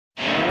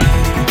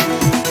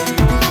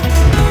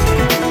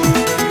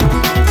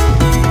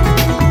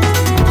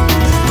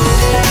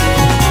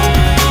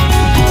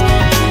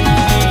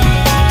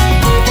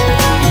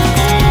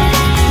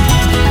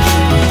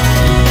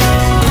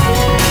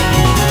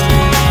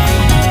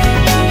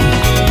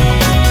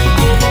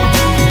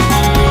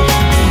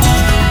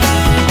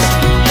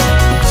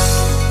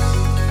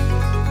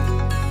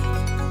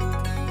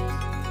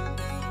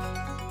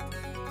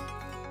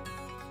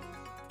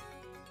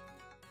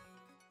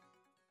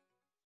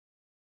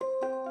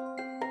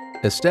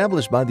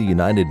Established by the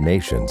United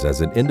Nations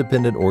as an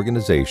independent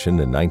organization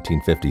in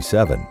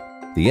 1957,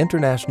 the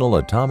International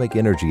Atomic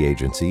Energy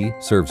Agency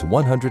serves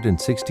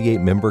 168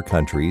 member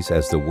countries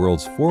as the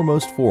world's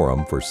foremost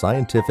forum for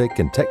scientific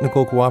and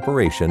technical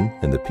cooperation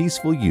in the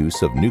peaceful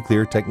use of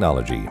nuclear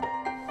technology.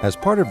 As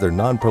part of their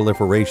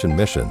non-proliferation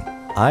mission,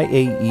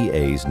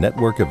 IAEA's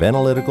network of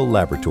analytical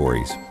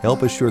laboratories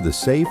help assure the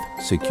safe,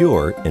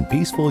 secure, and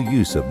peaceful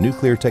use of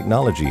nuclear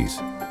technologies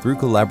through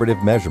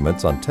collaborative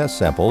measurements on test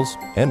samples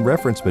and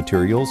reference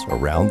materials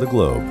around the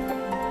globe.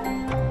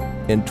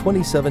 In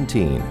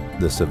 2017,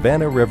 the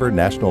Savannah River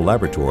National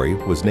Laboratory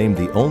was named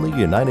the only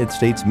United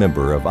States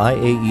member of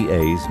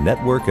IAEA's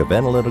network of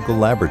analytical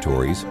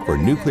laboratories for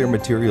nuclear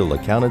material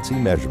accountancy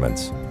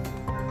measurements.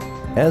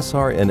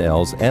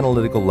 SRNL's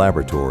analytical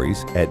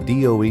laboratories at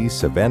DOE's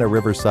Savannah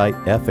River Site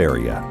F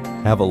area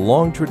have a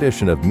long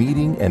tradition of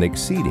meeting and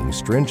exceeding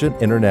stringent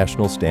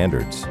international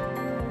standards.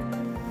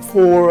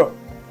 For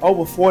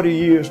over 40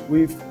 years,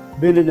 we've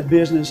been in the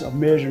business of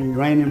measuring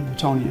uranium and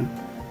plutonium,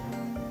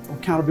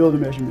 accountability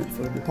measurement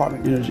for the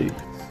Department of Energy.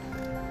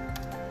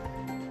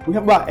 We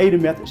have about 80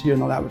 methods here in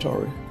the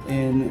laboratory,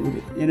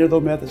 and any of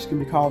those methods can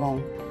be called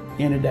on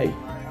any day,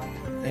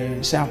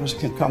 and samples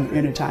can come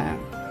anytime.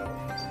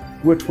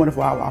 We're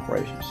 24-hour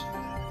operations.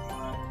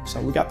 So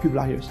we got people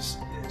out here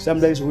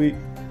 7 days a week,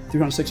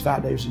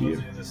 365 days a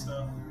year.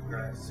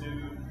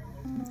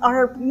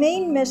 Our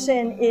main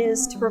mission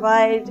is to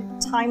provide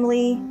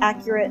timely,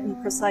 accurate, and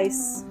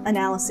precise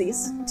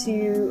analyses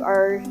to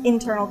our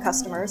internal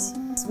customers.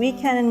 We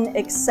can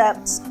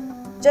accept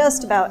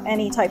just about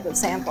any type of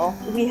sample.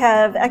 We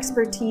have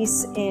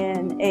expertise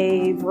in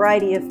a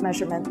variety of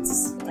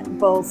measurements,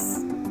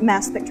 both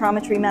mass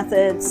spectrometry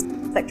methods,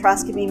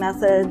 spectroscopy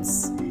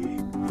methods,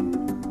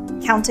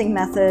 counting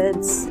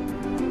methods,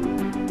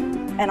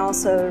 and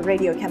also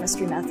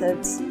radiochemistry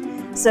methods.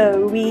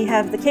 So we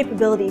have the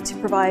capability to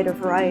provide a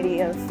variety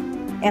of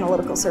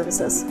analytical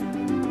services.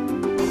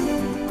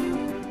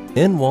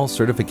 NWAL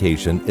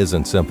certification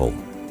isn't simple.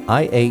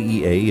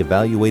 IAEA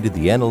evaluated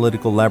the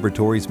Analytical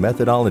Laboratories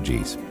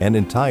methodologies and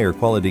entire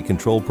quality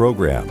control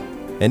program.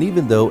 And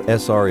even though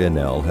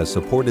SRNL has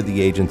supported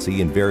the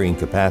agency in varying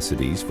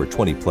capacities for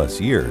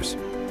 20+ years,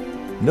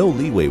 no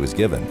leeway was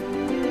given.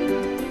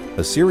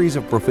 A series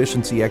of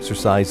proficiency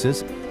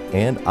exercises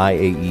and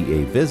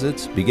IAEA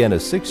visits began a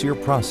 6-year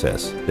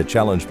process that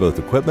challenged both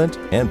equipment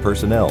and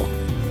personnel.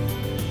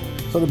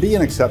 So to be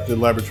an accepted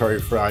laboratory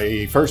for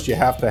IAEA, first you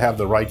have to have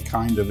the right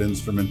kind of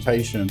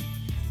instrumentation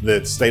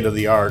that's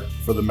state-of-the-art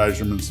for the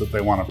measurements that they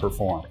want to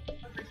perform.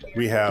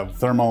 We have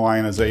thermal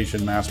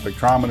ionization mass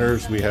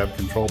spectrometers, we have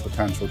control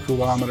potential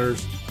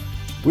coulometers.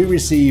 We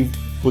receive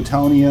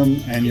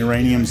plutonium and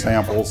uranium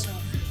samples.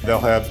 They'll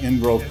have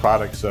in-growth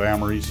products of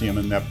americium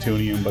and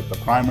neptunium, but the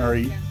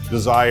primary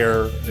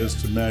desire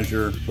is to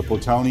measure the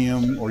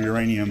plutonium or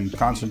uranium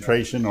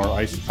concentration or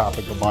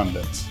isotopic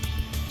abundance.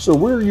 So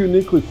we're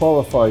uniquely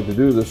qualified to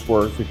do this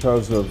work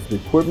because of the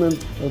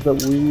equipment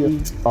that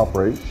we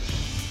operate,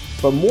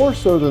 but more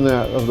so than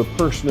that, of the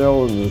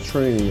personnel and the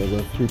training of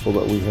the people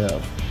that we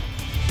have.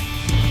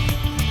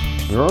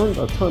 There aren't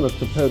a ton of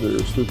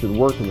competitors who can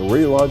work in the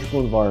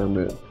radiological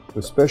environment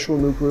with special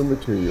nuclear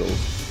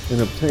materials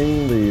and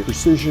obtain the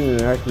precision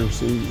and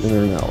accuracy in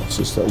their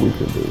analysis that we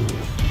can do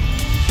here.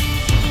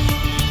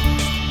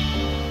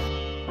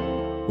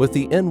 With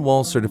the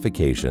NWAL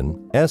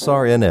certification,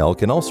 SRNL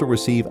can also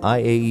receive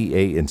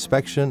IAEA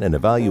inspection and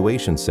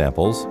evaluation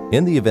samples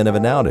in the event of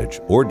an outage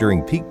or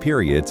during peak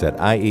periods at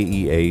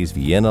IAEA's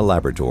Vienna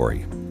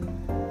laboratory.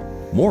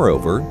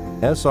 Moreover,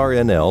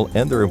 SRNL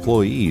and their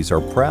employees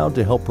are proud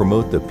to help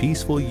promote the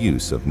peaceful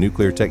use of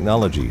nuclear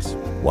technologies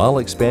while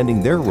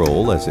expanding their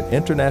role as an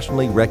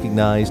internationally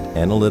recognized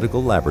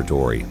analytical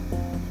laboratory.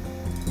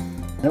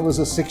 It was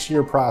a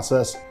 6-year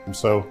process,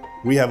 so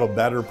we have a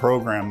better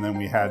program than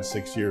we had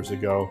 6 years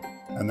ago,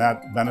 and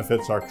that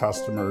benefits our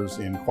customers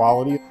in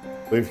quality.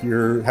 If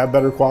you have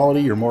better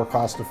quality, you're more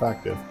cost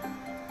effective.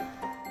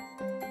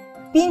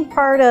 Being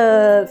part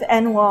of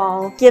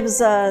NWAL gives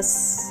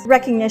us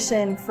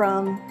recognition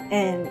from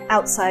an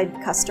outside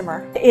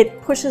customer.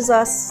 It pushes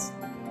us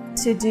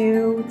to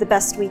do the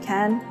best we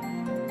can.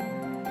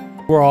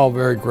 We're all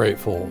very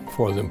grateful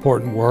for the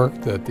important work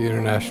that the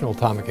International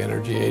Atomic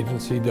Energy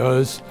Agency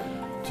does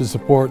to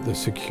support the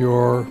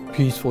secure,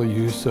 peaceful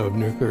use of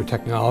nuclear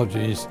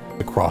technologies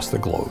across the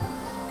globe.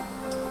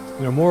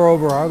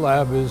 Moreover, our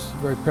lab is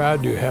very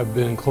proud to have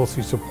been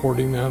closely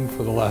supporting them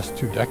for the last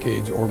 2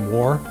 decades or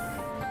more.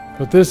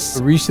 But this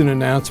recent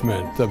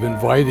announcement of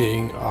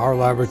inviting our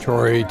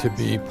laboratory to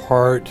be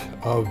part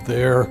of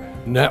their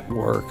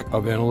network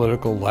of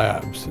analytical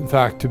labs, in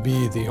fact, to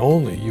be the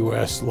only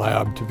U.S.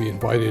 lab to be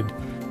invited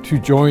to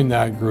join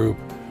that group,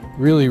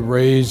 really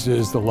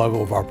raises the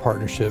level of our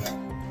partnership.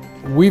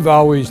 We've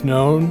always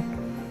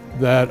known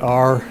that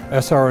our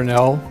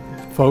SRNL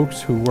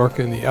folks who work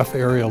in the F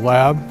area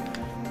lab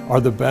are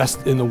the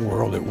best in the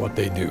world at what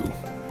they do.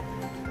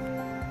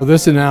 Well,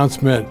 this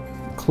announcement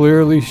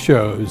clearly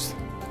shows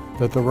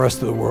that the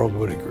rest of the world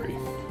would agree.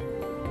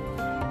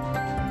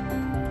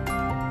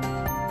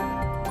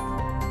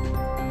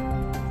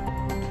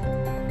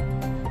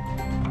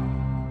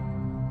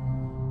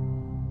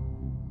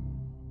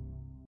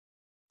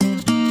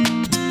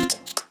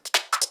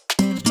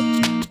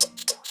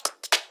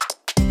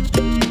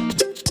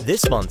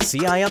 This month's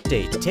CI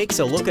Update takes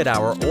a look at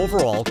our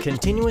overall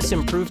continuous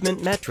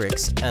improvement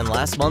metrics and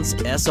last month's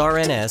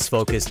SRNS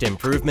Focused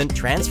Improvement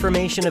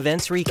Transformation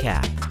Events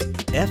Recap.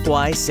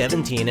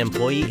 FY17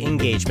 employee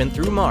engagement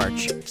through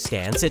March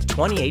stands at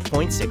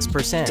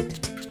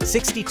 28.6%.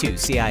 62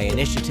 CI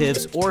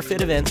initiatives or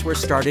FIT events were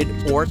started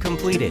or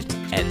completed,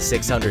 and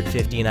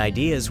 615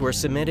 ideas were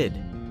submitted.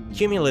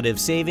 Cumulative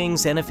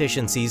savings and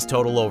efficiencies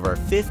total over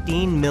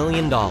 $15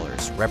 million,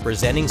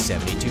 representing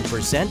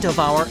 72% of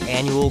our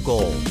annual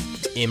goal.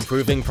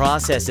 Improving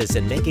processes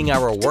and making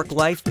our work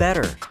life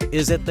better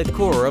is at the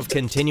core of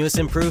continuous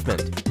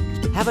improvement.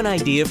 Have an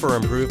idea for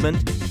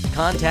improvement?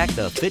 Contact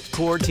the FIT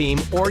Core team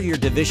or your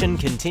division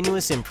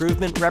continuous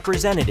improvement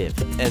representative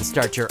and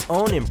start your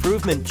own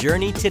improvement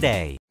journey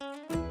today.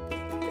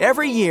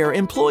 Every year,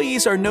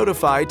 employees are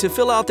notified to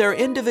fill out their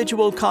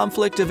individual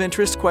conflict of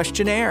interest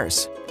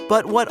questionnaires.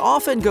 But what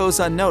often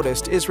goes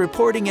unnoticed is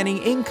reporting any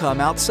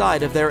income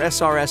outside of their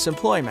SRS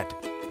employment.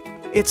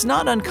 It's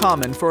not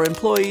uncommon for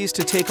employees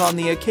to take on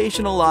the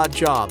occasional odd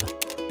job,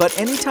 but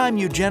anytime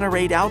you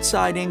generate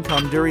outside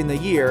income during the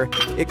year,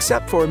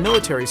 except for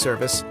military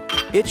service,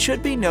 it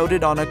should be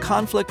noted on a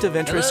conflict of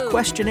interest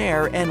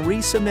questionnaire and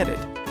resubmitted.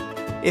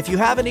 If you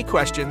have any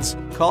questions,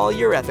 call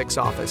your ethics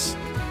office.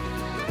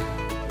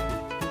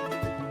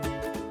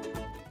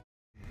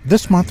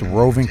 This month,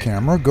 Roving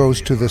Camera goes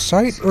to the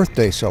site Earth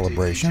Day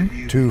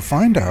celebration to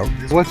find out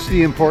what's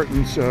the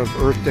importance of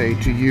Earth Day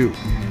to you.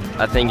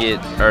 I think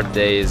Earth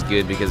Day is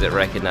good because it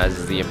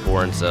recognizes the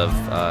importance of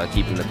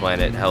keeping the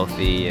planet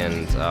healthy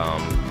and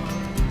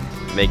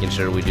making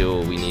sure we do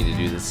what we need to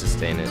do to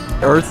sustain it.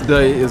 Earth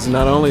Day is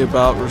not only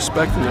about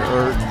respecting the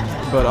Earth,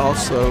 but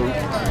also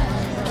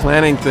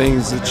planting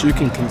things that you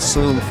can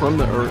consume from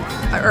the Earth.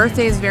 Earth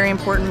Day is very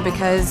important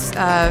because,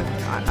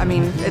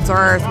 it's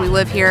our Earth. We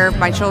live here,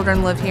 my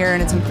children live here,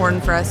 and it's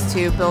important for us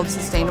to build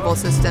sustainable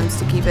systems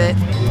to keep it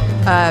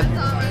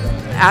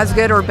as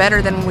good or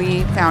better than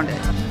we found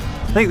it.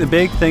 I think the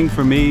big thing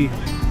for me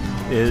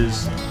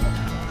is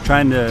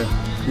trying to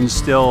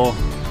instill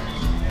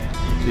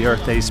the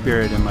Earth Day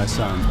spirit in my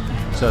son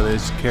so that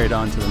it's carried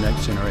on to the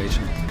next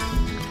generation.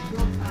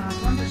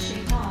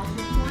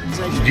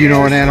 Do you know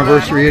what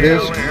anniversary it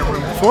is?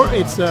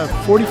 It's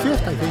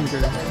 45th, I think.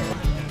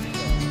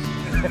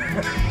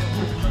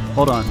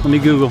 Hold on, let me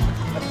Google.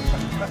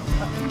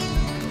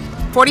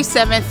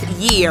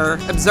 47th year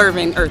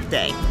observing Earth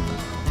Day.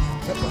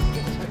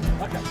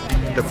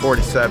 The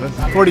 47th.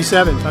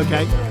 47th,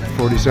 okay.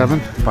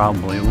 47th?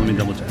 Probably, let me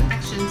double check.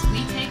 Actions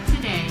we take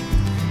today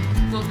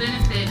will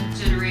benefit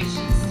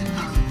generations to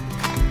come.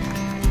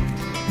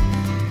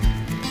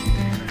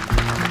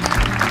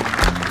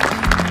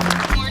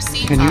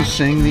 Can you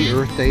sing the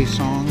Earth Day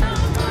song?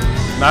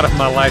 Not if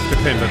my life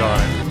depended on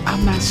it.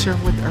 I'm not sure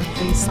what the Earth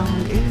Day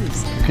song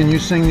is. Can you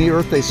sing the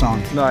Earth Day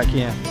song? No, I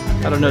can't.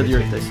 I don't know the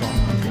Earth Day song.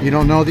 You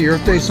don't know the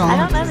Earth Day song? I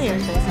don't know the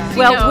Earth Day song.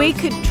 Well, we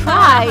could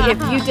try if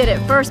you did it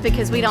first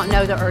because we don't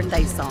know the Earth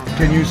Day song.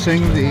 Can you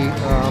sing the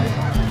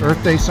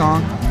Earth Day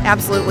song?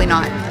 Absolutely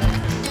not.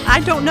 I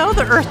don't know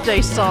the Earth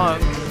Day song.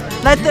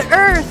 Let the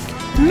earth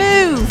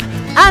move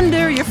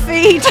under your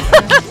feet.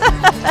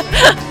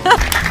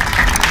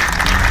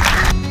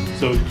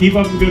 So keep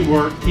up the good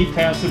work, keep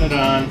passing it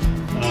on,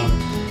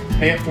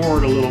 pay it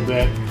forward a little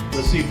bit.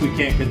 Let's see if we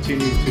can't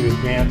continue to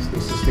advance the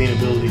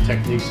sustainability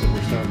techniques that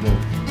we're starting to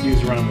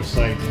use around the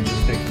site and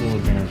just take full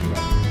advantage of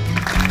that.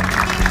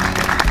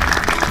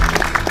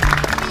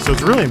 So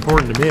it's really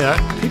important to me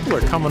that people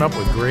are coming up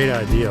with great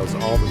ideas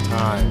all the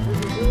time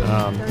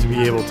to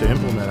be able to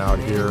implement out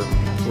here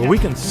where we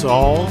can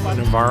solve an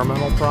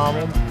environmental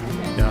problem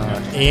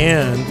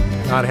and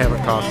not have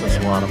it cost us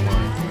a lot of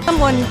money.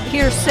 Someone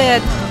here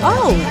said,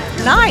 oh,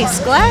 nice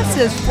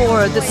glasses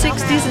for the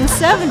 60s and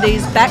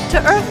 70s back to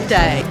Earth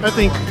Day. I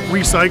think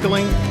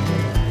recycling,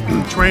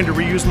 trying to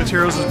reuse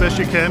materials as best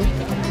you can,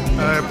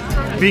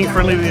 being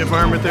friendly to the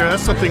environment there,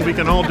 that's something we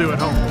can all do at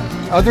home.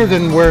 Other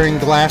than wearing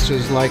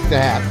glasses like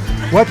that,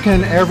 what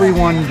can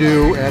everyone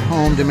do at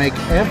home to make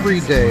every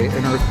day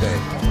an Earth Day?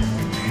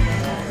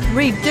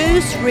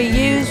 Reduce,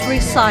 reuse,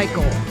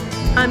 recycle.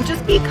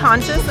 Just be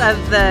conscious of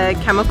the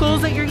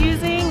chemicals that you're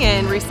using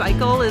and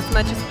recycle as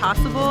much as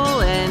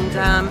possible, and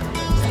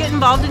just get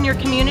involved in your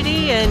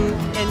community and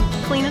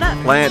clean it up.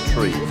 Plant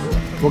trees.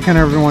 What can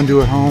everyone do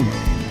at home?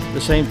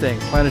 The same thing,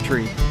 plant a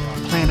tree.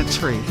 Plant a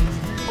tree.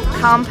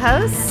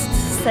 Compost,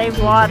 save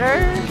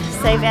water,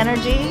 save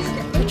energy,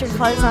 put your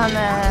clothes on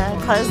the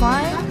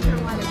clothesline,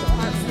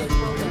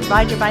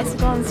 ride your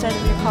bicycle instead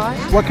of your car.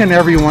 What can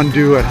everyone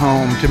do at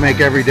home to make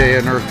every day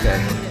an Earth Day?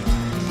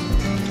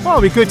 Well,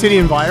 it'll be good to the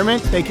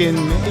environment. They can,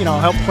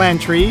 help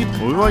plant trees.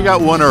 We've only got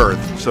one Earth,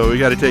 so we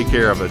got to take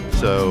care of it.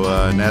 So,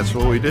 and that's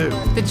what we do.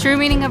 The true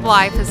meaning of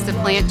life is to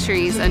plant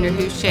trees under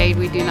whose shade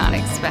we do not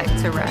expect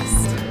to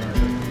rest.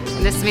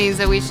 And this means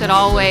that we should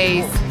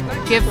always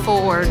give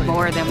forward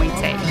more than we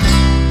take.